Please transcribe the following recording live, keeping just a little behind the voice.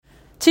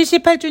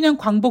78주년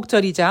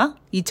광복절이자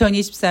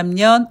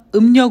 2023년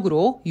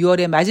음력으로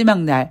 6월의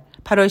마지막 날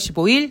 8월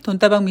 15일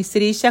돈다방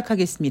미쓰리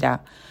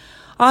시작하겠습니다.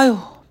 아유,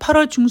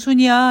 8월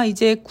중순이야.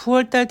 이제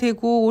 9월달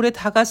되고 올해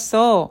다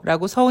갔어.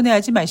 라고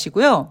서운해하지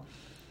마시고요.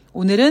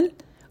 오늘은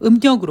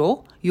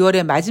음력으로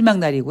 6월의 마지막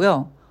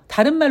날이고요.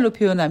 다른 말로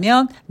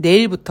표현하면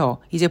내일부터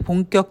이제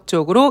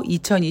본격적으로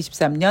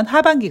 2023년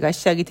하반기가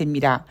시작이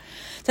됩니다.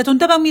 자,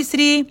 돈다방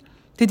미쓰리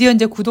드디어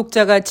이제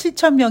구독자가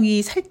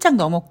 7,000명이 살짝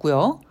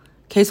넘었고요.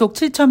 계속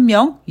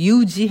 7,000명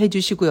유지해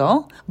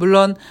주시고요.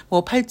 물론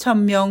뭐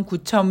 8,000명,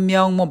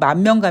 9,000명, 뭐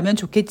 10,000명 가면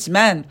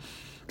좋겠지만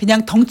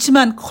그냥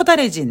덩치만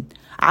커다래진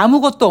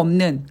아무것도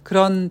없는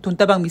그런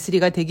돈다방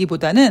미쓰리가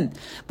되기보다는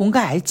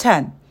뭔가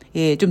알찬,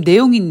 좀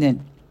내용 있는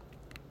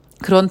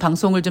그런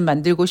방송을 좀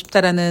만들고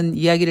싶다라는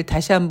이야기를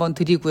다시 한번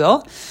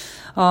드리고요.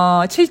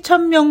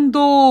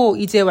 7,000명도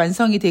이제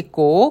완성이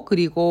됐고,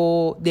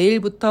 그리고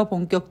내일부터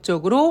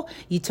본격적으로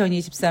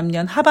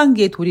 2023년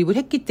하반기에 돌입을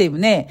했기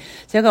때문에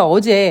제가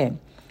어제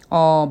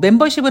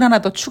멤버십을 하나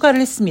더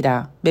추가를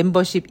했습니다.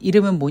 멤버십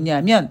이름은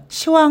뭐냐면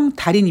시황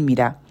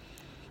달인입니다.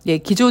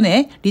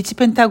 기존의 리치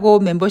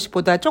펜타곤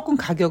멤버십보다 조금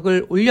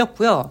가격을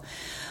올렸고요.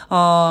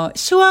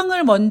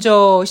 시황을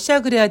먼저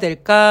시작을 해야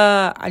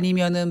될까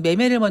아니면은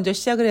매매를 먼저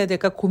시작을 해야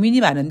될까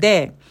고민이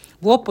많은데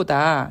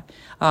무엇보다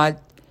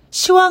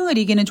시황을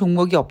이기는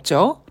종목이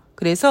없죠.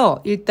 그래서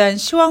일단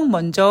시황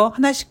먼저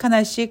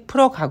하나씩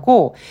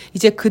풀어가고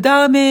이제 그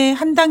다음에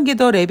한 단계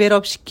더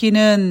레벨업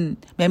시키는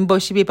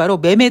멤버십이 바로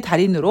매매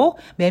달인으로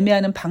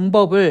매매하는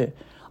방법을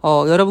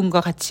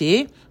여러분과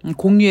같이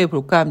공유해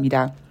볼까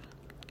합니다.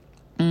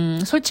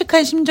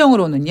 솔직한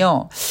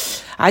심정으로는요.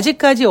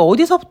 아직까지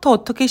어디서부터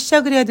어떻게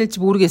시작을 해야 될지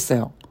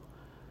모르겠어요.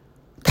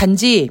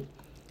 단지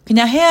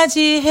그냥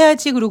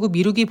해야지 그러고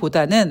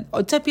미루기보다는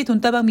어차피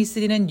돈다방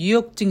미쓰리는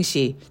뉴욕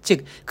증시,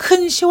 즉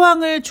큰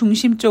시황을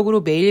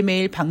중심적으로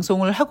매일매일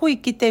방송을 하고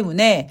있기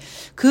때문에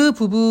그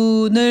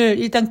부분을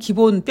일단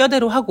기본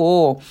뼈대로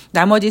하고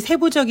나머지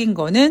세부적인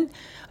거는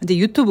이제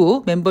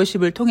유튜브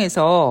멤버십을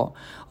통해서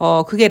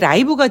그게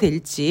라이브가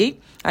될지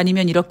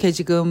아니면 이렇게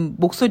지금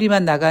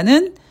목소리만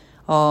나가는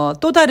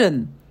또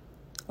다른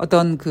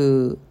어떤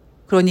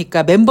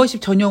그러니까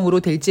멤버십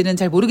전용으로 될지는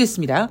잘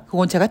모르겠습니다.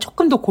 그건 제가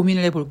조금 더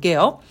고민을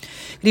해볼게요.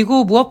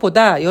 그리고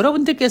무엇보다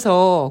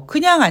여러분들께서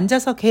그냥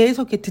앉아서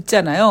계속 이렇게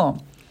듣잖아요.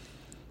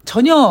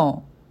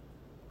 전혀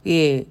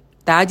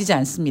나아지지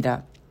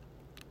않습니다.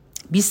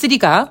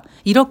 미쓰리가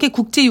이렇게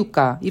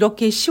국제유가,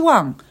 이렇게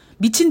시황,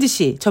 미친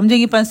듯이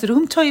점쟁이 빤스를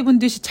훔쳐 입은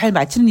듯이 잘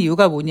맞히는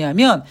이유가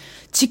뭐냐면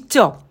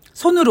직접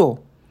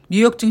손으로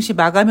뉴욕 증시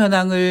마감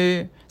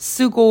현황을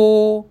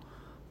쓰고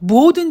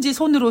뭐든지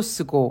손으로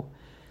쓰고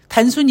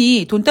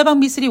단순히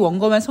돈다방 미쓰리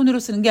원고만 손으로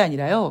쓰는 게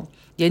아니라요.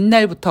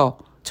 옛날부터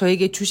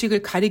저에게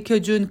주식을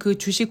가르쳐준 그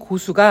주식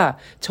고수가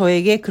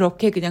저에게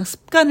그렇게 그냥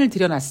습관을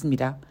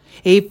들여놨습니다.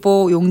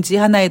 A4 용지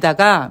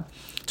하나에다가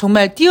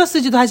정말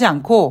띄어쓰지도 하지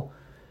않고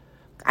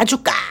아주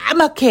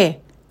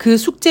까맣게 그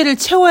숙제를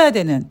채워야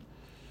되는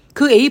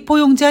그 A4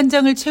 용지 한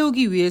장을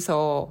채우기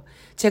위해서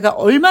제가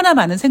얼마나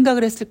많은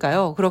생각을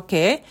했을까요?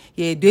 그렇게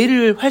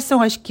뇌를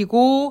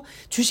활성화시키고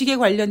주식에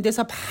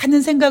관련돼서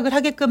많은 생각을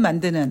하게끔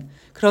만드는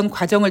그런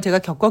과정을 제가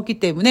겪었기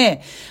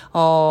때문에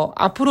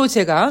앞으로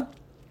제가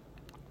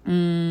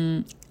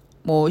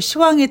뭐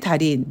시황의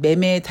달인,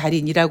 매매의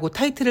달인이라고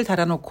타이틀을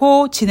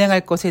달아놓고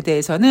진행할 것에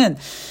대해서는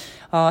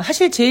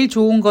사실 제일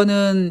좋은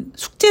거는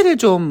숙제를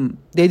좀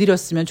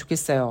내드렸으면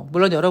좋겠어요.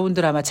 물론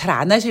여러분들 아마 잘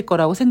안 하실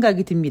거라고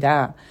생각이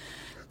듭니다.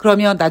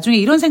 그러면 나중에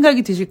이런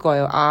생각이 드실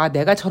거예요.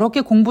 내가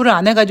저렇게 공부를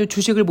안 해가지고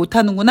주식을 못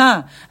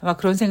하는구나. 아마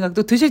그런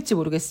생각도 드실지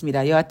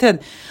모르겠습니다. 여하튼,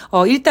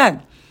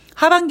 일단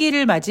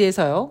하반기를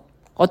맞이해서요.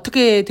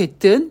 어떻게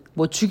됐든,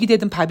 뭐 죽이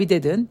되든 밥이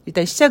되든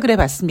일단 시작을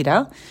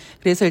해봤습니다.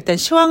 그래서 일단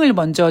시황을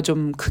먼저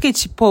좀 크게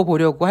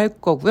짚어보려고 할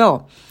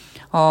거고요.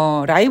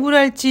 라이브를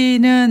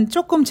할지는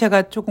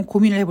제가 조금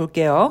고민을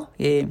해볼게요.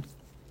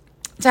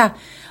 자,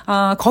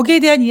 거기에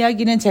대한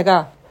이야기는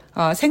제가,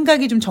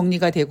 생각이 좀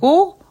정리가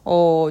되고,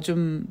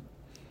 좀,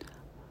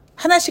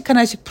 하나씩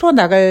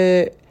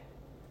풀어나갈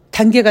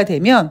단계가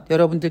되면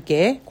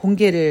여러분들께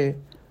공개를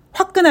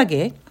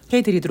화끈하게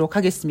해드리도록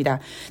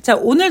하겠습니다. 자,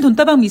 오늘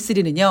돈다방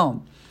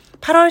미쓰리는요.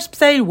 8월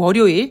 14일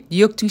월요일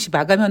뉴욕 증시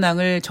마감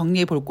현황을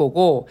정리해 볼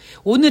거고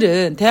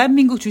오늘은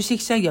대한민국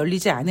주식시장이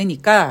열리지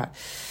않으니까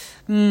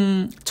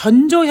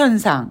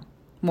전조현상,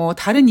 뭐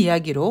다른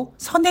이야기로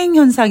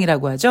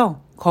선행현상이라고 하죠.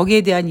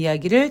 거기에 대한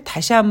이야기를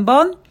다시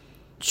한번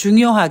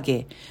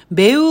중요하게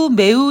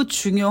매우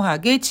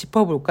중요하게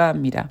짚어볼까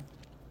합니다.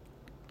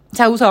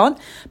 자, 우선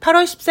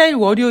 8월 14일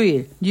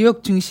월요일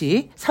뉴욕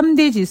증시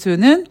 3대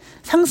지수는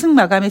상승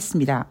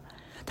마감했습니다.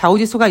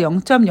 다우지수가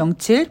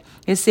 0.07,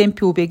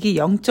 S&P 500이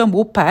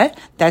 0.58,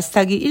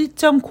 나스닥이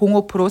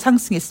 1.05%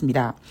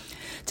 상승했습니다.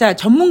 자,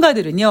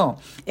 전문가들은요,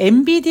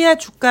 엔비디아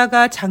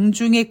주가가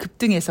장중에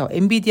급등해서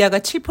엔비디아가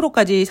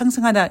 7%까지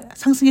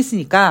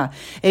상승했으니까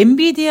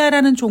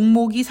엔비디아라는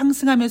종목이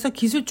상승하면서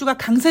기술주가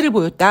강세를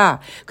보였다.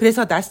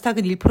 그래서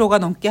나스닥은 1%가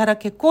넘게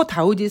하락했고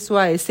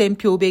다우지수와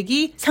S&P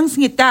 500이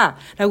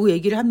상승했다라고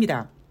얘기를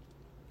합니다.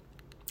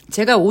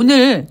 제가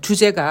오늘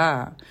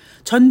주제가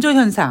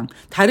전조현상,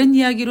 다른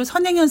이야기로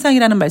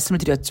선행현상이라는 말씀을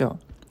드렸죠.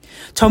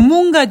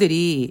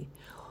 전문가들이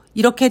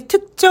이렇게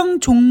특정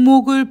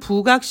종목을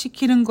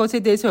부각시키는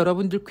것에 대해서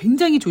여러분들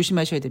굉장히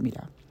조심하셔야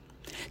됩니다.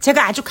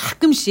 제가 아주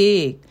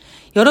가끔씩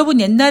여러분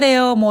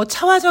옛날에요,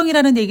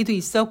 차화정이라는 얘기도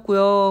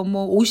있었고요,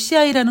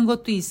 OCI라는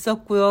것도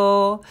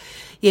있었고요,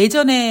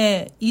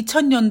 예전에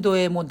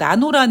 2000년도에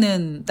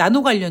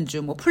나노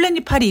관련주,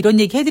 플래닛8이 이런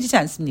얘기 해드리지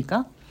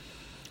않습니까?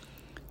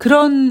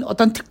 그런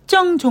어떤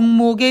특정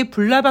종목의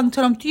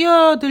불나방처럼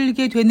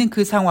뛰어들게 되는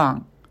그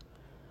상황.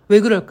 왜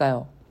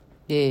그럴까요?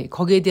 예,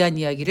 거기에 대한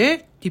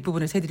이야기를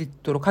뒷부분에서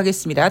해드리도록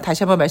하겠습니다.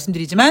 다시 한번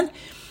말씀드리지만,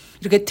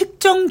 이렇게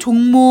특정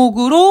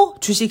종목으로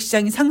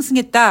주식시장이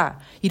상승했다.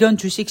 이런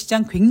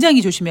주식시장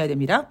굉장히 조심해야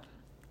됩니다.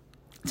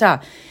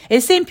 자,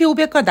 S&P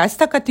 500과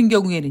나스닥 같은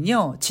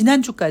경우에는요,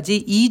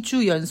 지난주까지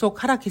 2주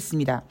연속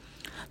하락했습니다.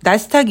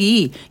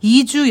 나스닥이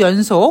 2주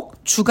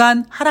연속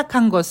주간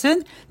하락한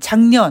것은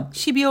작년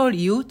 12월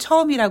이후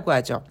처음이라고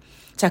하죠.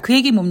 자, 그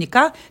얘기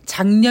뭡니까?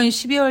 작년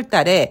 12월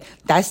달에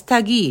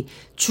나스닥이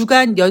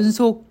주간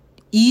연속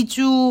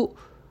 2주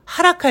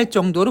하락할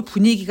정도로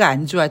분위기가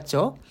안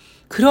좋았죠.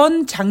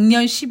 그런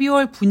작년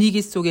 12월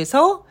분위기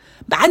속에서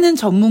많은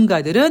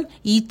전문가들은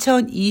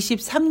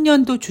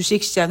 2023년도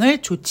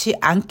주식시장을 좋지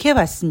않게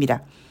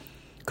봤습니다.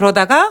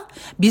 그러다가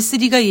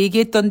미쓰리가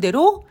얘기했던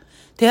대로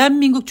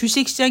대한민국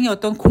주식시장이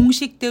어떤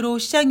공식대로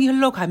시장이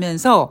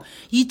흘러가면서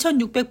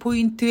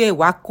 2600포인트에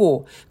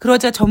왔고,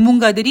 그러자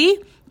전문가들이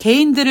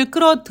개인들을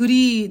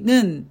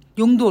끌어들이는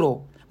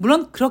용도로,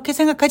 물론 그렇게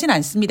생각하진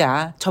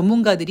않습니다.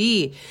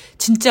 전문가들이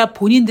진짜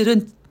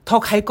본인들은 더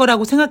갈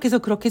거라고 생각해서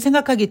그렇게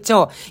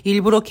생각하겠죠.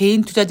 일부러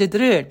개인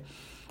투자자들을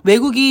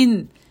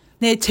외국인의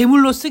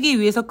재물로 쓰기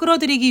위해서,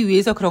 끌어들이기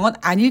위해서 그런 건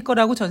아닐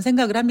거라고 전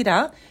생각을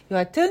합니다.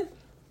 여하튼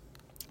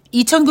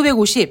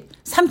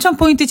 2950,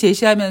 3000포인트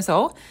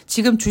제시하면서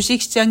지금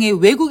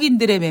주식시장의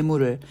외국인들의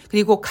매물을,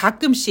 그리고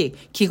가끔씩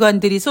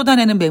기관들이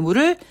쏟아내는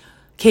매물을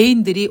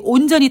개인들이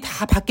온전히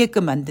다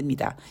받게끔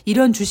만듭니다.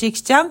 이런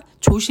주식시장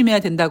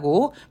조심해야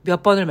된다고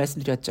몇 번을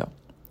말씀드렸죠.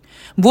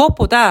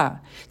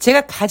 무엇보다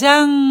제가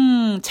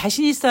가장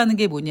자신 있어 하는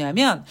게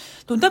뭐냐면,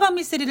 돈다방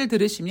미쓰리를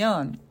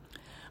들으시면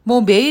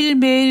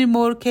매일매일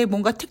이렇게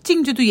뭔가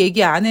특징주도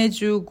얘기 안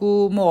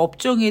해주고,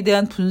 업종에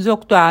대한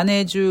분석도 안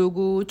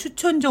해주고,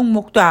 추천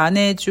종목도 안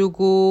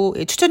해주고,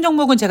 추천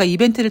종목은 제가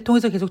이벤트를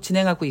통해서 계속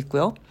진행하고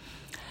있고요.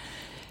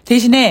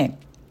 대신에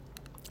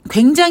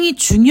굉장히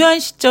중요한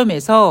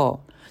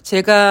시점에서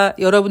제가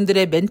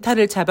여러분들의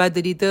멘탈을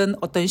잡아드리든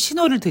어떤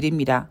신호를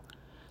드립니다.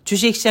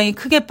 주식시장이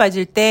크게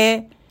빠질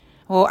때,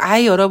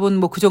 여러분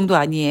그 정도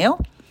아니에요?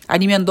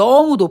 아니면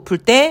너무 높을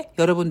때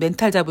여러분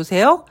멘탈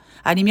잡으세요.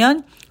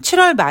 아니면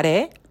 7월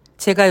말에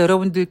제가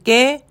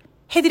여러분들께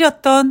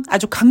해드렸던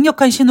아주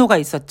강력한 신호가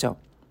있었죠.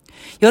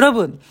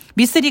 여러분,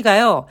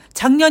 미쓰리가요,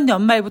 작년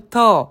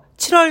연말부터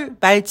 7월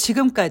말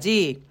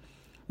지금까지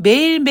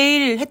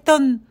매일매일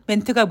했던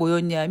멘트가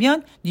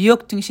뭐였냐면,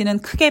 뉴욕 증시는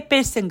크게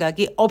뺄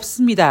생각이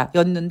없습니다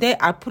였는데,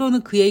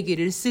 앞으로는 그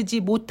얘기를 쓰지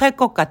못할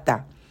것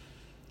같다.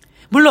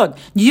 물론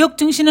뉴욕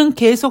증시는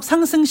계속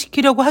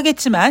상승시키려고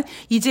하겠지만,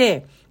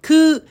 이제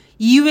그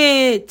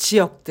이외의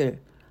지역들,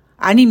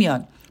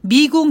 아니면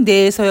미국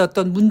내에서의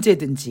어떤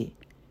문제든지,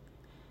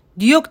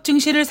 뉴욕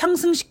증시를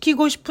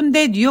상승시키고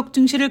싶은데 뉴욕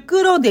증시를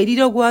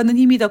끌어내리려고 하는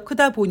힘이 더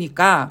크다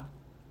보니까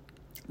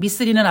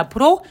미쓰리는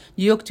앞으로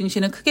뉴욕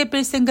증시는 크게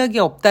뺄 생각이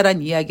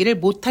없다라는 이야기를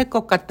못할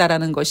것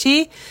같다라는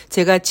것이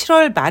제가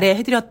 7월 말에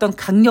해드렸던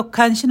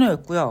강력한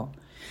신호였고요.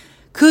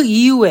 그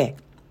이후에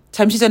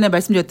잠시 전에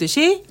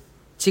말씀드렸듯이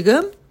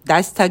지금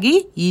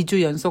나스닥이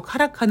 2주 연속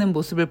하락하는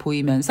모습을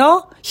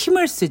보이면서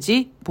힘을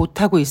쓰지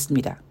못하고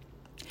있습니다.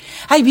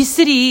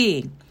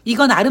 미쓰리,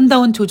 이건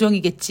아름다운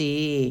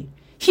조정이겠지.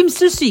 힘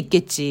쓸 수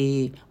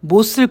있겠지.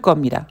 못 쓸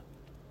겁니다.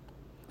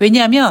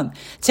 왜냐하면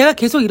제가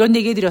계속 이런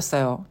얘기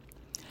해드렸어요.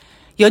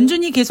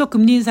 연준이 계속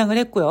금리 인상을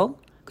했고요.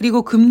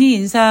 그리고 금리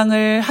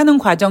인상을 하는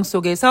과정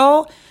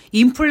속에서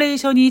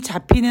인플레이션이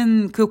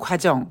잡히는 그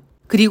과정,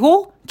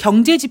 그리고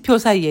경제 지표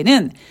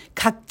사이에는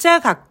각자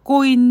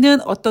갖고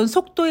있는 어떤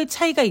속도의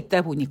차이가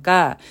있다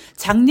보니까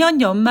작년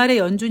연말에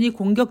연준이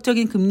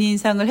공격적인 금리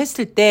인상을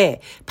했을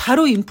때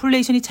바로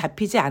인플레이션이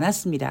잡히지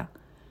않았습니다.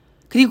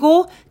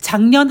 그리고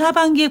작년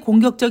하반기에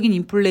공격적인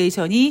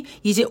인플레이션이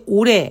이제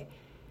올해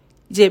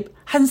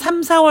한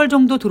 3, 4월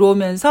정도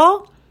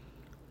들어오면서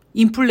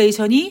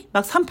인플레이션이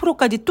막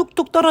 3%까지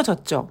뚝뚝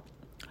떨어졌죠.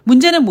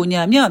 문제는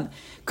뭐냐면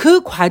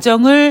그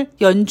과정을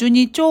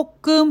연준이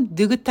조금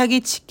느긋하게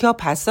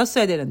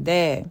지켜봤었어야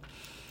되는데,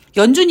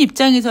 연준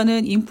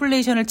입장에서는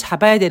인플레이션을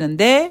잡아야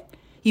되는데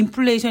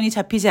인플레이션이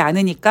잡히지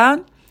않으니까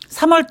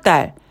 3월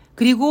달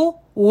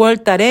그리고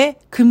 5월 달에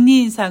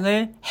금리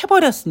인상을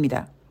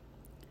해버렸습니다.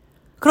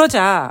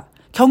 그러자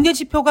경제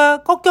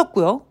지표가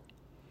꺾였고요.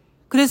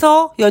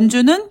 그래서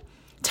연준은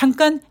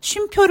잠깐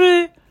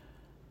쉼표를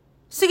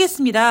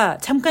쓰겠습니다.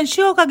 잠깐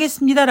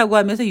쉬어가겠습니다라고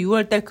하면서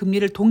 6월 달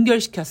금리를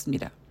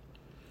동결시켰습니다.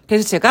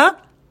 그래서 제가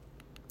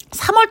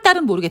 3월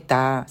달은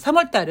모르겠다.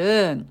 3월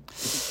달은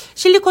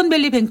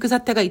실리콘밸리 뱅크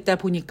사태가 있다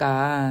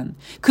보니까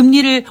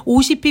금리를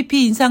 50bp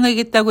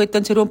인상하겠다고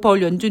했던 제롬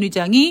파월 연준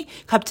의장이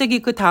갑자기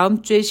그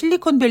다음 주에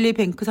실리콘밸리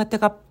뱅크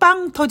사태가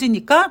빵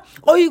터지니까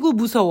어이구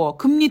무서워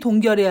금리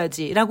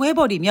동결해야지 라고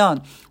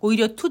해버리면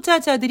오히려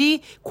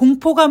투자자들이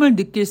공포감을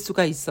느낄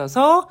수가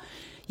있어서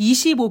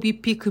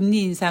 25bp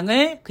금리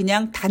인상을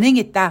그냥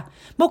단행했다.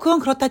 뭐 그건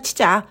그렇다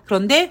치자.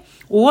 그런데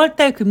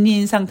 5월달 금리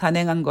인상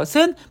단행한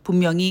것은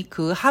분명히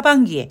그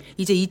하반기에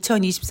이제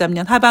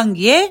 2023년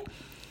하반기에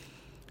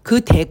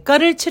그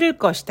대가를 치를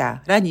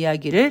것이다 라는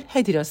이야기를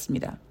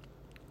해드렸습니다.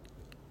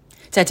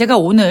 자, 제가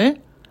오늘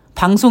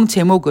방송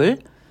제목을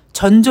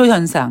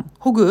전조현상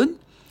혹은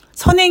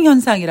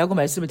선행현상이라고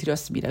말씀을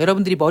드렸습니다.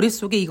 여러분들이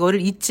머릿속에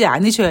이거를 잊지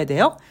않으셔야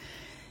돼요.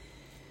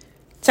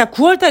 자,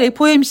 9월달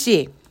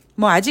FOMC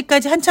뭐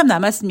아직까지 한참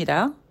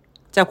남았습니다.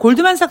 자,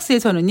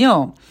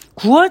 골드만삭스에서는요.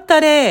 9월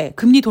달에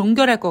금리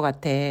동결할 것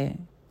같아.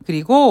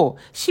 그리고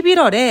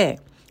 11월에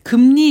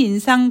금리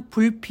인상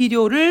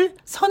불필요를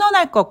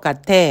선언할 것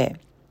같아.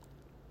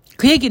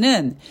 그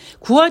얘기는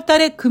 9월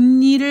달에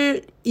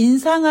금리를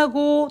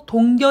인상하고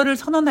동결을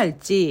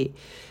선언할지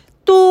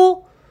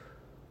또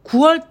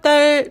 9월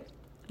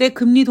달에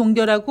금리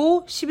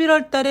동결하고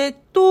 11월 달에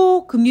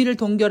또 금리를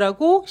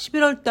동결하고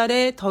 11월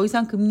달에 더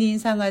이상 금리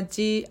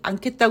인상하지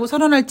않겠다고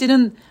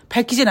선언할지는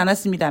밝히진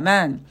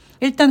않았습니다만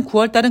일단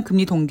 9월 달은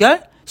금리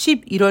동결,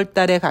 11월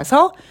달에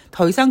가서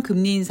더 이상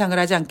금리 인상을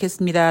하지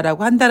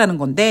않겠습니다라고 한다라는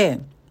건데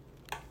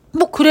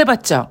뭐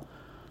그래봤자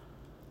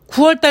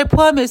 9월 달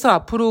포함해서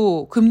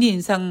앞으로 금리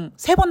인상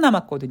 3번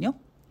남았거든요.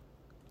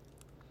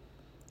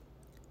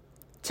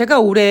 제가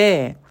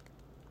올해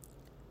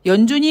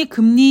연준이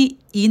금리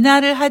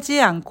인하를 하지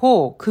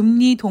않고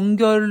금리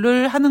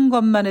동결을 하는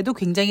것만 해도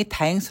굉장히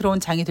다행스러운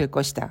장이 될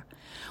것이다.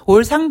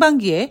 올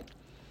상반기에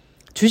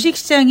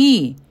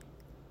주식시장이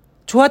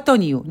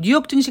좋았던 이유,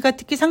 뉴욕 증시가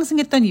특히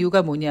상승했던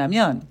이유가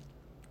뭐냐면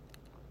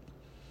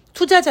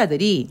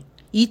투자자들이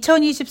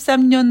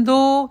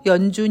 2023년도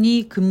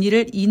연준이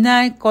금리를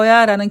인하할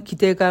거야 라는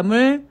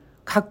기대감을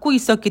갖고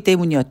있었기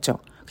때문이었죠.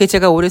 그래서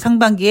제가 올해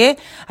상반기에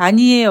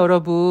아니에요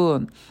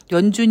여러분.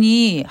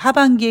 연준이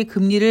하반기에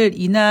금리를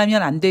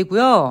인하하면 안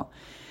되고요.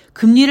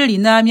 금리를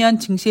인하하면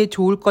증시에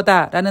좋을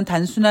거다라는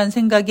단순한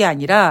생각이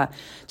아니라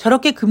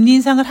저렇게 금리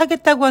인상을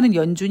하겠다고 하는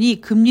연준이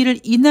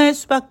금리를 인하할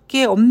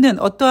수밖에 없는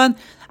어떠한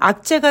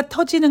악재가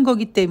터지는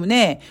거기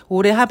때문에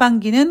올해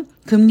하반기는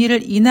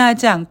금리를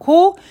인하하지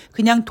않고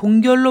그냥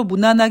동결로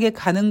무난하게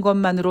가는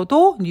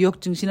것만으로도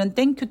뉴욕 증시는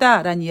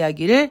땡큐다라는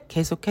이야기를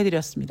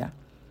계속해드렸습니다.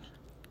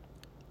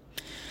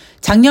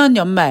 작년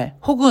연말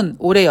혹은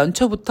올해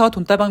연초부터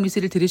돈다방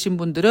미스를 들으신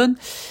분들은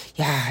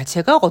야,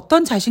 제가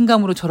어떤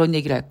자신감으로 저런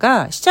얘기를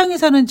할까?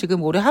 시장에서는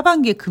지금 올해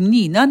하반기에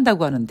금리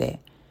인하한다고 하는데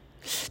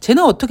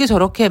쟤는 어떻게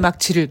저렇게 막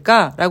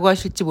지를까라고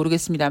하실지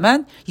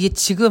모르겠습니다만 이제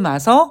지금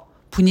와서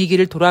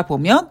분위기를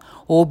돌아보면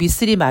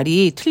미쓰리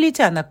말이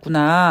틀리지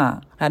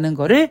않았구나라는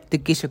거를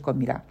느끼실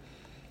겁니다.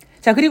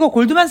 자, 그리고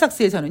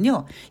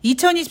골드만삭스에서는요.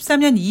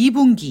 2023년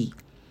 2분기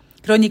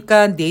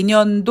그러니까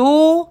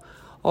내년도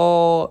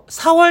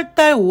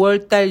 4월달,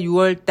 5월달,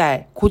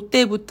 6월달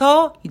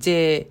그때부터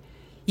이제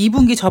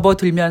 2분기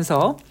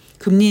접어들면서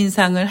금리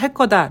인상을 할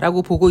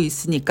거다라고 보고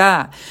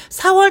있으니까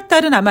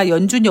 4월달은 아마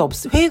연준이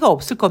회의가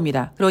없을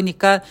겁니다.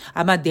 그러니까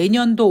아마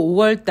내년도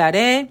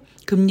 5월달에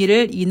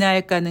금리를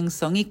인하할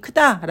가능성이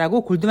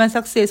크다라고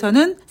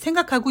골드만삭스에서는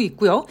생각하고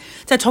있고요.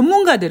 자,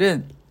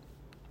 전문가들은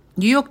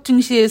뉴욕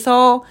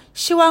증시에서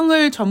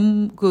시황을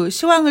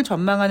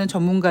전망하는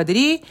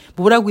전문가들이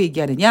뭐라고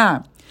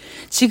얘기하느냐?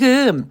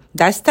 지금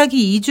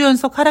나스닥이 2주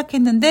연속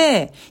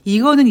하락했는데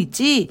이거는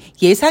있지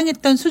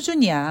예상했던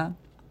수준이야.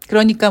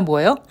 그러니까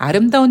뭐예요?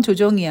 아름다운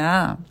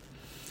조정이야.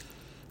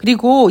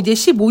 그리고 이제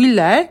 15일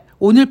날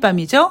오늘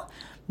밤이죠.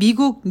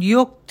 미국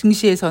뉴욕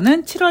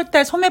증시에서는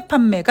 7월달 소매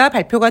판매가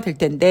발표가 될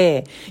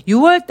텐데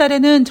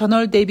 6월달에는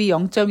전월 대비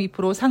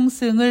 0.2%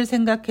 상승을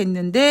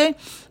생각했는데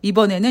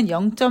이번에는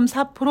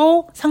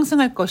 0.4%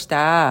 상승할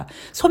것이다.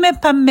 소매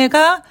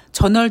판매가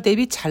전월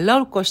대비 잘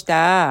나올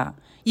것이다.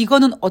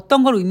 이거는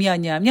어떤 걸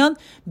의미하냐면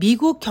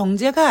미국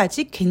경제가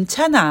아직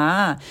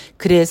괜찮아.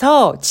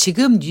 그래서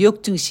지금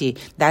뉴욕 증시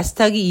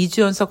나스닥이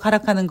 2주 연속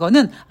하락하는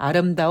거는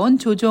아름다운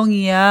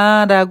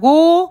조정이야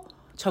라고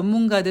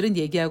전문가들은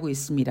얘기하고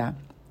있습니다.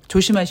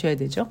 조심하셔야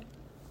되죠.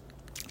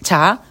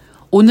 자,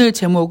 오늘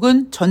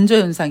제목은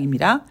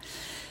전조현상입니다.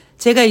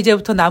 제가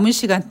이제부터 남은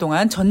시간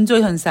동안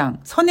전조현상,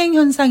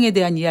 선행현상에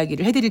대한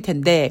이야기를 해드릴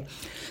텐데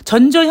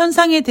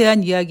전조현상에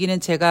대한 이야기는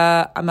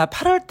제가 아마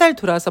 8월 달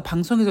돌아서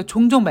방송에서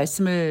종종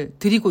말씀을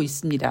드리고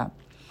있습니다.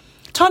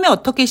 처음에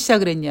어떻게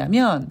시작을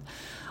했냐면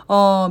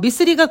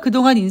미쓰리가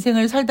그동안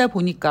인생을 살다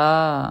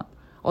보니까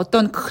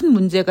어떤 큰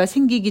문제가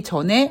생기기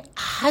전에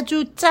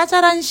아주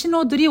짜잘한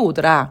신호들이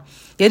오더라.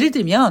 예를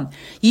들면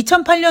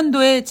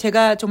 2008년도에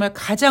제가 정말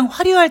가장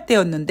화려할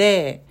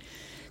때였는데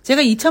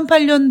제가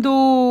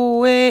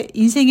 2008년도에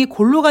인생이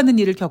골로 가는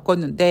일을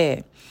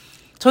겪었는데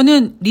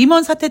저는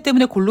리먼 사태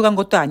때문에 골로 간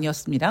것도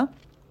아니었습니다.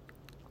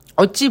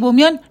 어찌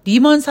보면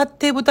리먼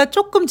사태보다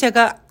조금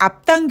제가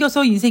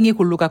앞당겨서 인생이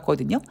골로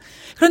갔거든요.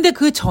 그런데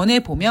그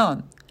전에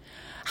보면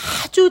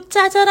아주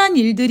짜잘한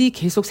일들이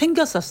계속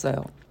생겼었어요.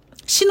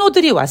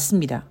 신호들이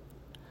왔습니다.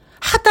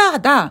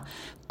 하다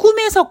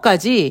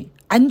꿈에서까지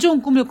안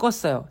좋은 꿈을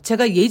꿨어요.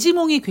 제가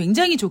예지몽이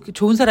굉장히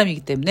좋은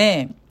사람이기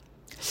때문에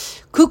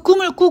그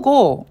꿈을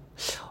꾸고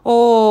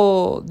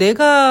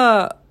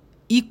내가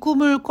이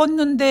꿈을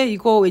꿨는데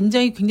이거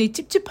굉장히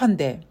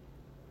찝찝한데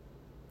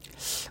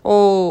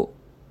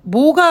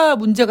뭐가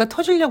문제가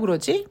터지려고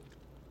그러지?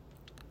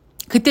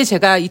 그때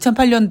제가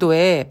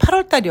 2008년도에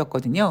 8월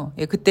달이었거든요.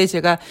 그때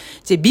제가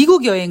이제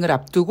미국 여행을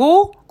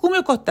앞두고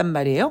꿈을 꿨단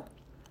말이에요.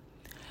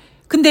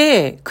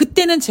 근데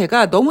그때는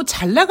제가 너무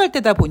잘 나갈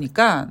때다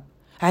보니까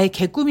아예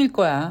개꿈일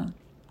거야.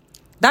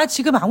 나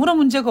지금 아무런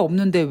문제가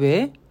없는데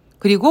왜?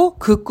 그리고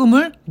그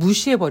꿈을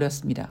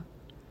무시해버렸습니다.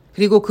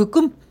 그리고 그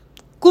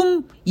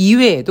꿈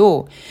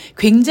이외에도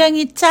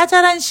굉장히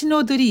짜잘한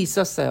신호들이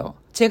있었어요.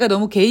 제가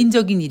너무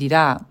개인적인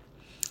일이라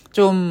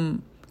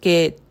좀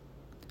이렇게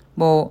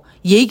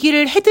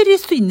얘기를 해드릴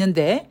수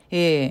있는데,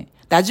 예.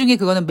 나중에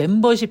그거는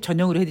멤버십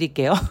전용으로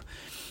해드릴게요.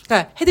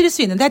 그러니까 해드릴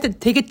수 있는데 하여튼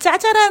되게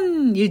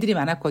짜잘한 일들이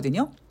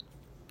많았거든요.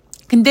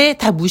 근데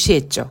다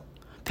무시했죠.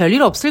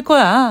 별일 없을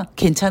거야.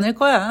 괜찮을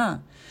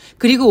거야.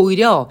 그리고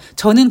오히려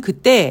저는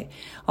그때,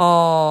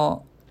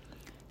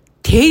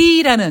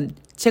 대리라는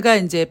제가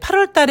이제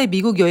 8월 달에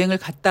미국 여행을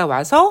갔다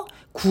와서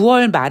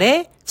 9월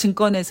말에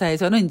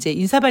증권회사에서는 이제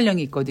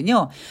인사발령이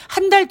있거든요.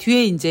 한 달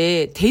뒤에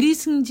이제 대리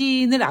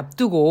승진을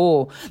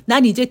앞두고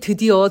난 이제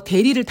드디어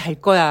대리를 달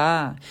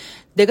거야.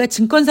 내가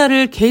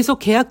증권사를 계속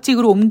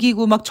계약직으로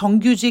옮기고 막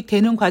정규직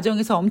되는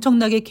과정에서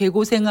엄청나게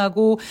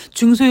개고생하고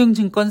중소형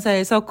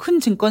증권사에서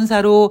큰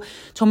증권사로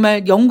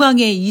정말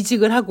영광의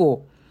이직을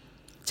하고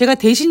제가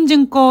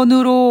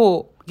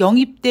대신증권으로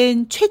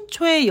영입된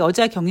최초의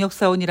여자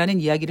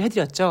경력사원이라는 이야기를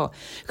해드렸죠.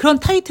 그런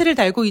타이틀을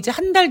달고 이제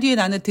한 달 뒤에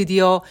나는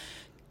드디어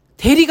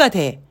대리가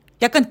돼.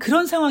 약간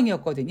그런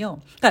상황이었거든요.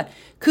 그러니까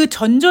그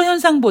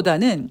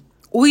전조현상보다는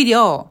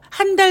오히려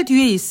한 달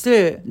뒤에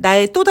있을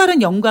나의 또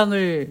다른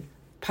영광을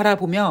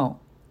바라보며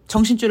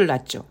정신줄을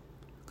놨죠.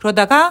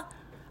 그러다가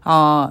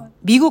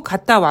미국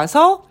갔다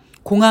와서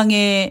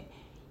공항에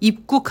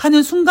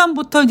입국하는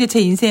순간부터 이제 제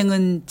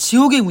인생은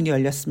지옥의 문이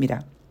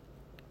열렸습니다.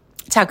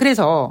 자,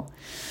 그래서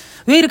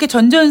왜 이렇게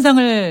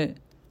전조현상을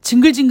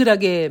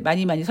징글징글하게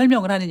많이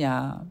설명을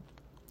하느냐.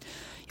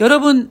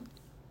 여러분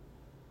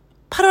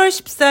 8월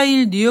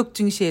 14일 뉴욕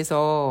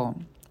증시에서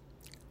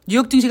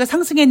뉴욕 증시가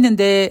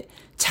상승했는데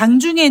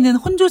장중에는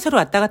혼조세로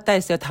왔다 갔다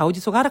했어요.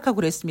 다우지수가 하락하고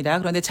그랬습니다.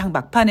 그런데 장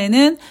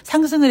막판에는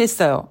상승을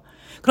했어요.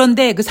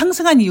 그런데 그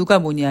상승한 이유가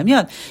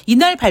뭐냐면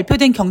이날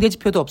발표된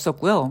경제지표도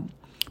없었고요.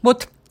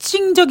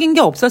 특징적인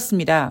게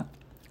없었습니다.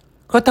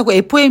 그렇다고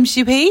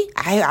FOMC 회의?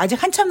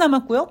 아직 한참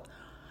남았고요.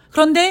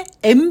 그런데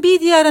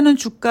엔비디아라는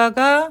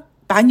주가가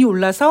많이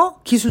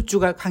올라서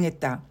기술주가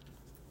강했다.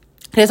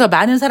 그래서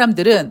많은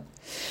사람들은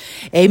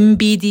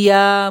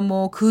엔비디아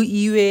그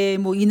이외에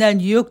이날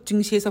뉴욕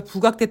증시에서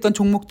부각됐던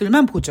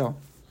종목들만 보죠.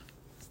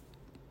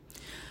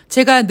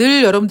 제가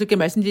늘 여러분들께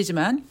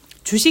말씀드리지만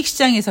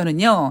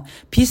주식시장에서는요.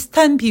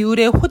 비슷한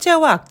비율의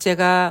호재와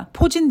악재가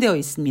포진되어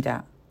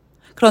있습니다.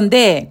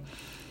 그런데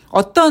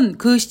어떤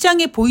그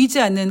시장에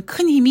보이지 않는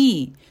큰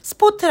힘이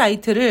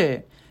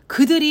스포트라이트를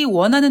그들이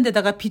원하는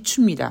데다가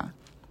비춥니다.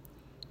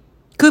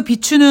 그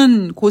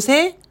비추는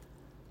곳에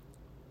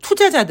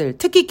투자자들,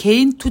 특히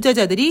개인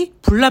투자자들이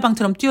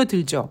불나방처럼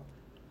뛰어들죠.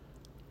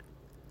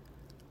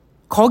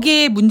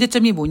 거기에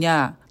문제점이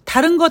뭐냐?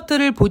 다른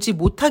것들을 보지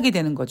못하게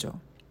되는 거죠.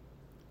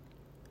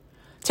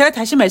 제가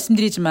다시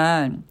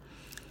말씀드리지만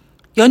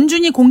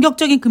연준이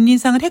공격적인 금리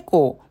인상을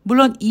했고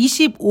물론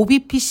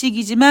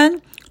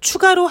 25bp씩이지만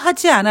추가로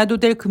하지 않아도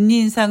될 금리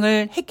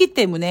인상을 했기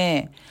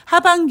때문에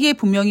하반기에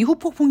분명히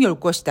후폭풍이 올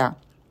것이다.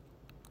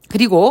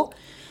 그리고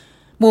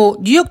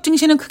뉴욕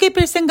증시는 크게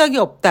뺄 생각이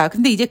없다.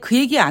 근데 이제 그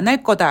얘기 안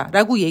할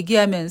거다라고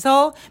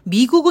얘기하면서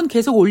미국은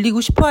계속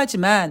올리고 싶어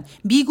하지만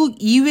미국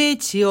이외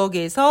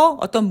지역에서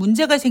어떤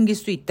문제가 생길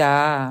수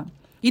있다.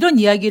 이런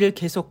이야기를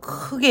계속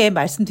크게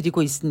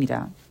말씀드리고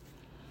있습니다.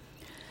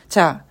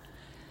 자,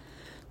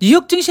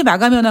 뉴욕 증시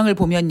마감 현황을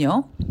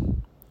보면요.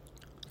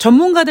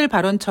 전문가들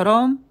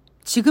발언처럼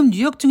지금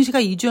뉴욕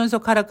증시가 2주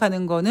연속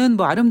하락하는 거는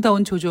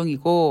아름다운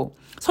조정이고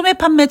소매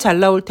판매 잘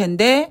나올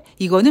텐데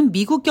이거는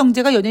미국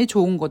경제가 여전히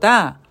좋은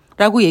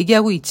거다라고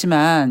얘기하고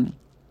있지만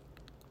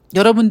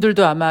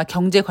여러분들도 아마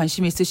경제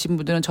관심 있으신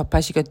분들은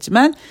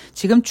접하시겠지만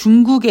지금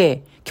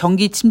중국의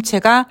경기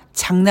침체가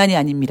장난이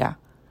아닙니다.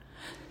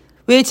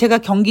 왜 제가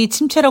경기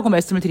침체라고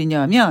말씀을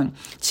드리냐면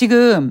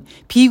지금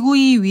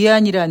비구이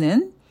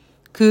위안이라는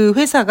그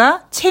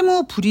회사가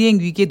채무 불이행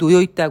위기에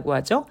놓여 있다고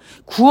하죠.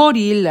 9월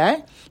 2일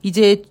날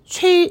이제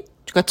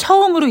그러니까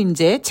처음으로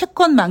이제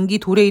채권 만기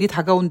도래일이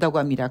다가온다고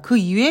합니다. 그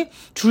이후에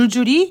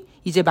줄줄이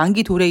이제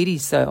만기 도래일이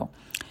있어요.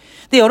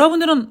 근데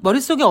여러분들은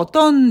머릿속에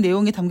어떤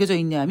내용이 담겨져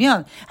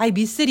있냐면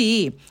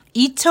미쓰리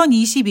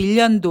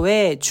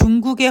 2021년도에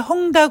중국의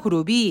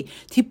헝다그룹이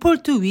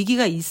디폴트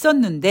위기가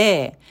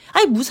있었는데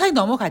무사히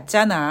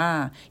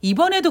넘어갔잖아.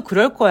 이번에도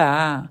그럴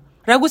거야.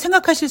 라고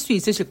생각하실 수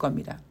있으실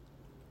겁니다.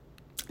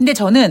 근데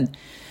저는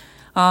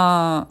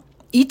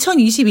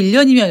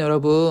 2021년이면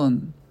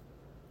여러분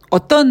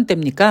어떤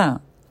때입니까?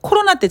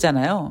 코로나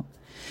때잖아요.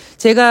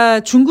 제가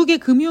중국의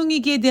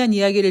금융위기에 대한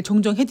이야기를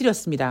종종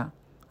해드렸습니다.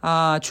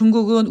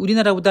 중국은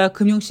우리나라보다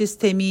금융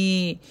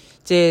시스템이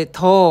이제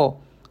더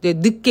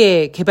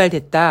늦게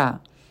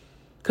개발됐다.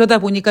 그러다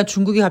보니까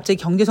중국이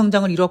갑자기 경제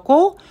성장을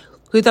잃었고,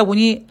 그러다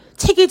보니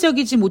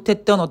체계적이지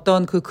못했던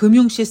어떤 그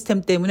금융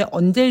시스템 때문에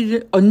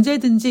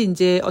언제든지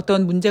이제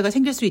어떤 문제가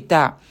생길 수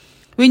있다.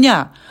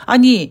 왜냐?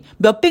 아니,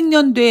 몇백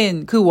년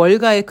된 그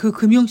월가의 그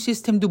금융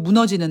시스템도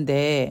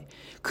무너지는데,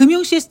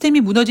 금융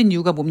시스템이 무너진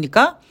이유가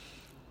뭡니까?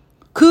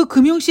 그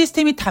금융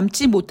시스템이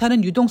담지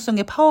못하는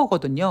유동성의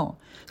파워거든요.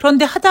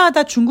 그런데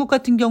하다 중국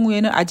같은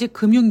경우에는 아직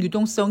금융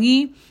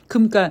유동성이,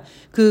 그러니까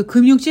그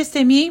금융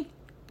시스템이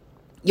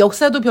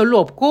역사도 별로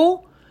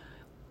없고,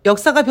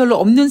 역사가 별로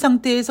없는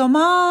상태에서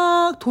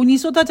막 돈이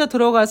쏟아져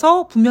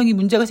들어가서 분명히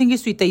문제가 생길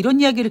수 있다. 이런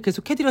이야기를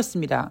계속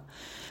해드렸습니다.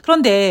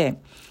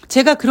 그런데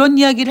제가 그런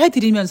이야기를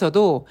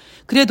해드리면서도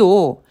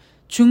그래도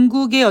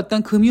중국의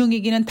어떤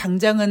금융위기는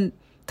당장은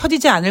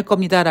터지지 않을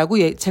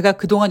겁니다라고 제가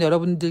그동안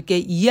여러분들께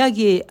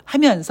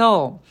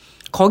이야기하면서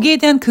거기에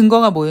대한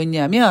근거가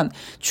뭐였냐면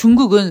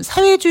중국은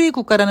사회주의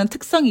국가라는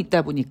특성이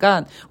있다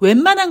보니까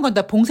웬만한 건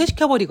다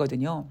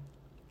봉쇄시켜버리거든요.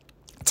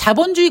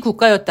 자본주의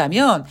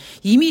국가였다면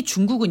이미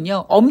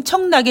중국은요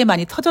엄청나게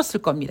많이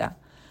터졌을 겁니다.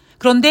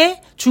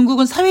 그런데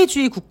중국은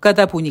사회주의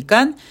국가다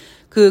보니까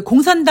그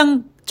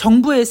공산당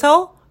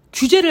정부에서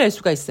규제를 할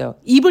수가 있어요.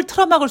 입을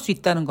틀어막을 수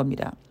있다는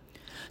겁니다.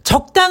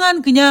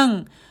 적당한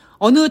그냥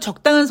어느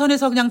적당한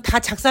선에서 그냥 다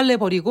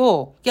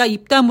작살내버리고 야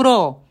입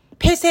다물어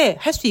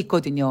폐쇄할 수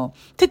있거든요.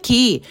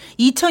 특히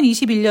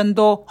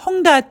 2021년도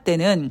헝다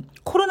때는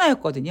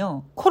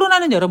코로나였거든요.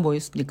 코로나는 여러분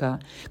뭐였습니까?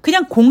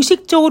 그냥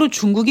공식적으로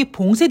중국이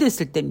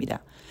봉쇄됐을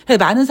때입니다.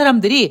 그래서 많은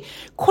사람들이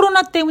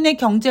코로나 때문에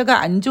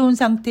경제가 안 좋은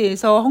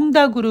상태에서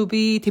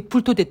헝다그룹이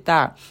디폴트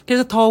됐다.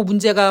 그래서 더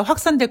문제가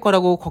확산될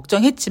거라고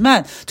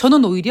걱정했지만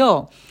저는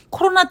오히려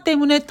코로나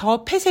때문에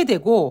더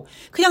폐쇄되고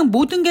그냥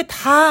모든 게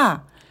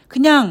다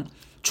그냥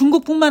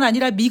중국뿐만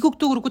아니라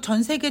미국도 그렇고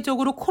전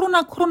세계적으로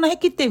코로나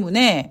했기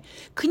때문에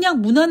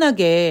그냥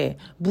무난하게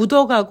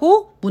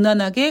묻어가고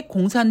무난하게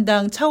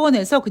공산당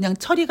차원에서 그냥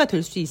처리가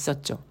될 수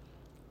있었죠.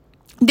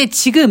 근데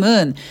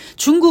지금은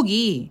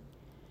중국이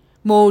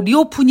뭐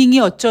리오프닝이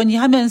어쩌니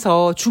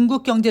하면서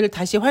중국 경제를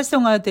다시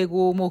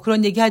활성화되고 뭐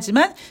그런 얘기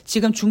하지만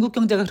지금 중국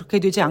경제가 그렇게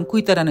되지 않고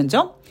있다라는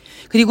점.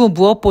 그리고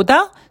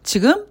무엇보다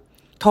지금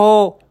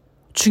더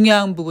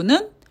중요한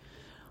부분은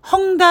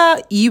헝다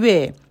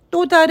이외에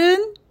또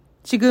다른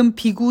지금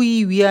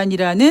비구이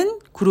위안이라는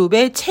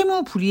그룹의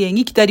채무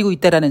불이행이 기다리고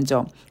있다라는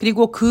점.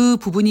 그리고 그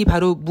부분이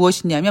바로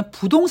무엇이냐면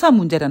부동산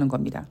문제라는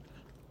겁니다.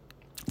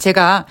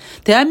 제가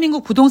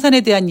대한민국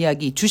부동산에 대한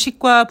이야기,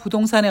 주식과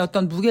부동산의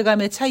어떤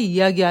무게감의 차이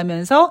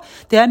이야기하면서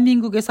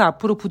대한민국에서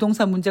앞으로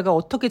부동산 문제가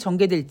어떻게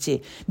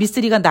전개될지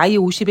미쓰리가 나이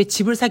 50에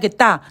집을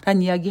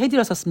사겠다라는 이야기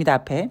해드렸었습니다.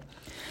 앞에.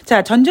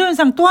 자,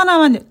 전조현상 또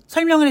하나만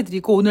설명을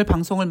해드리고 오늘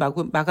방송을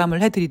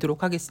마감을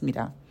해드리도록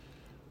하겠습니다.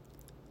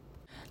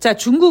 자,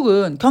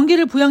 중국은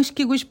경기를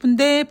부양시키고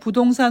싶은데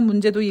부동산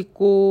문제도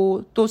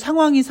있고 또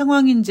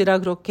상황인지라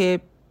그렇게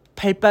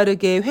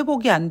발빠르게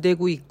회복이 안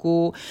되고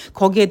있고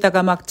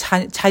거기에다가 막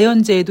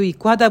자연재해도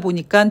있고 하다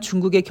보니까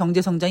중국의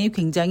경제 성장이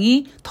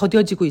굉장히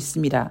더뎌지고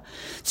있습니다.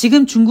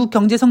 지금 중국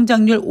경제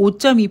성장률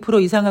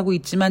 5.2% 이상하고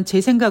있지만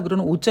제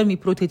생각으로는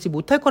 5.2% 되지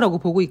못할 거라고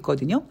보고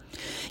있거든요.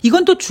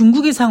 이건 또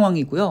중국의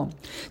상황이고요.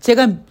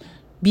 제가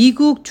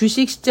미국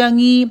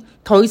주식시장이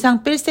더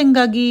이상 뺄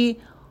생각이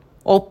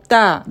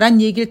없다라는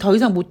얘기를 더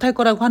이상 못할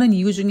거라고 하는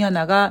이유 중에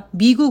하나가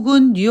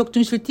미국은 뉴욕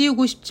증시를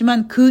띄우고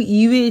싶지만 그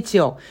이외의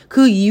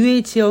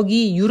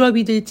지역이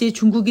유럽이 될지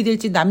중국이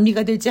될지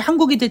남미가 될지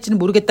한국이 될지는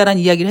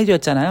모르겠다라는 이야기를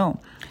해드렸잖아요.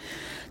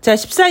 자,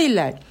 14일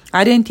날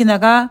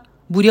아르헨티나가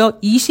무려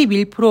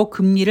 21%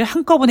 금리를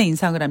한꺼번에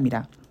인상을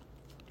합니다.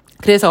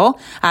 그래서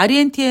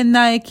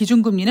아르헨티나의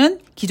기준금리는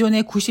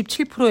기존의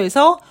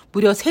 97%에서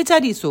무려 세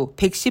자릿수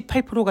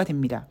 118%가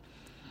됩니다.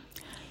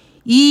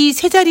 이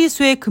세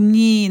자릿수의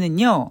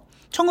금리는요.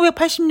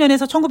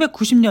 1980년에서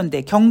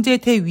 1990년대 경제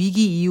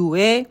대위기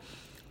이후에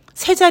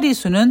세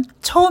자릿수는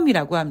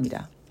처음이라고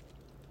합니다.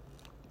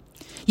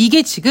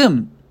 이게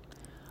지금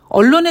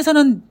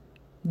언론에서는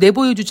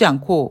내보여주지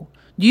않고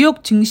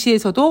뉴욕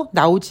증시에서도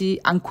나오지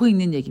않고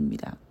있는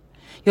얘기입니다.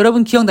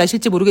 여러분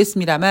기억나실지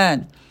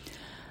모르겠습니다만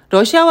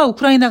러시아와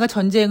우크라이나가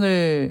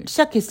전쟁을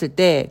시작했을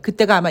때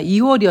그때가 아마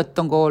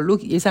 2월이었던 걸로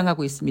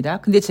예상하고 있습니다.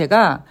 근데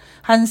제가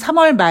한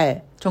 3월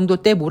말 정도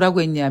때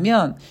뭐라고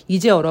했냐면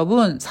이제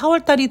여러분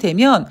 4월 달이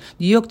되면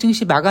뉴욕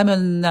증시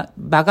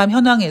마감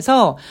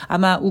현황에서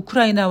아마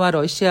우크라이나와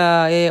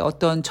러시아의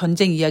어떤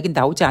전쟁 이야기는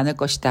나오지 않을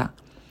것이다.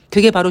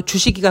 그게 바로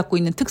주식이 갖고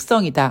있는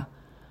특성이다.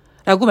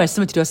 라고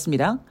말씀을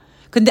드렸습니다.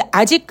 근데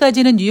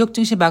아직까지는 뉴욕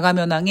증시 마감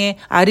현황에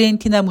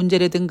아르헨티나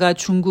문제라든가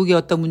중국의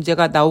어떤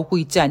문제가 나오고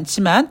있지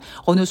않지만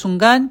어느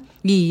순간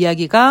이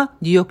이야기가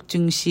뉴욕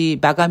증시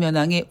마감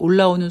현황에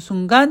올라오는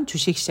순간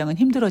주식시장은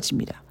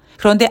힘들어집니다.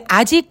 그런데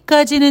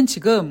아직까지는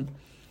지금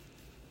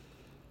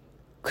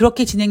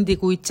그렇게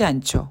진행되고 있지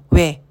않죠.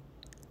 왜?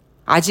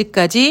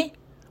 아직까지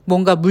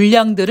뭔가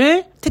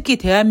물량들을 특히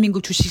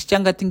대한민국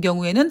주식시장 같은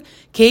경우에는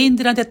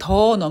개인들한테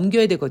더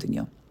넘겨야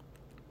되거든요.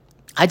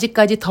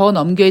 아직까지 더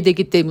넘겨야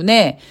되기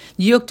때문에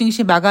뉴욕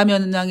증시 마감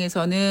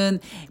현황에서는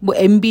뭐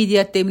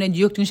엔비디아 때문에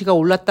뉴욕 증시가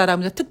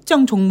올랐다라면서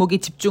특정 종목에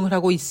집중을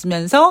하고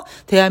있으면서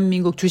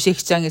대한민국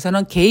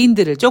주식시장에서는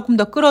개인들을 조금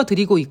더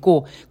끌어들이고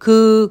있고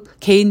그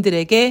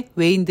개인들에게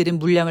외인들은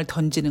물량을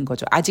던지는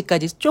거죠.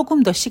 아직까지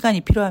조금 더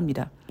시간이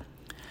필요합니다.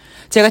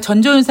 제가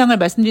전조현상을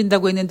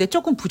말씀드린다고 했는데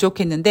조금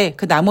부족했는데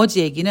그 나머지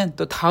얘기는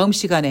또 다음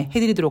시간에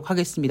해드리도록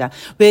하겠습니다.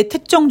 왜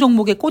특정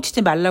종목에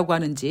꽂히지 말라고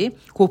하는지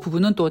그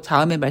부분은 또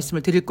다음에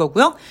말씀을 드릴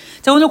거고요.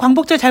 자, 오늘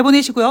광복절 잘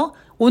보내시고요.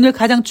 오늘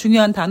가장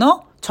중요한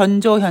단어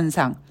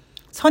전조현상,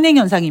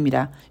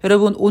 선행현상입니다.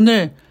 여러분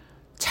오늘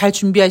잘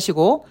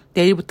준비하시고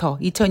내일부터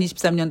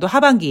 2023년도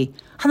하반기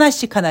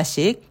하나씩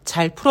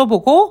잘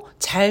풀어보고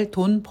잘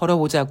돈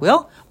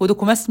벌어보자고요. 모두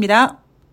고맙습니다.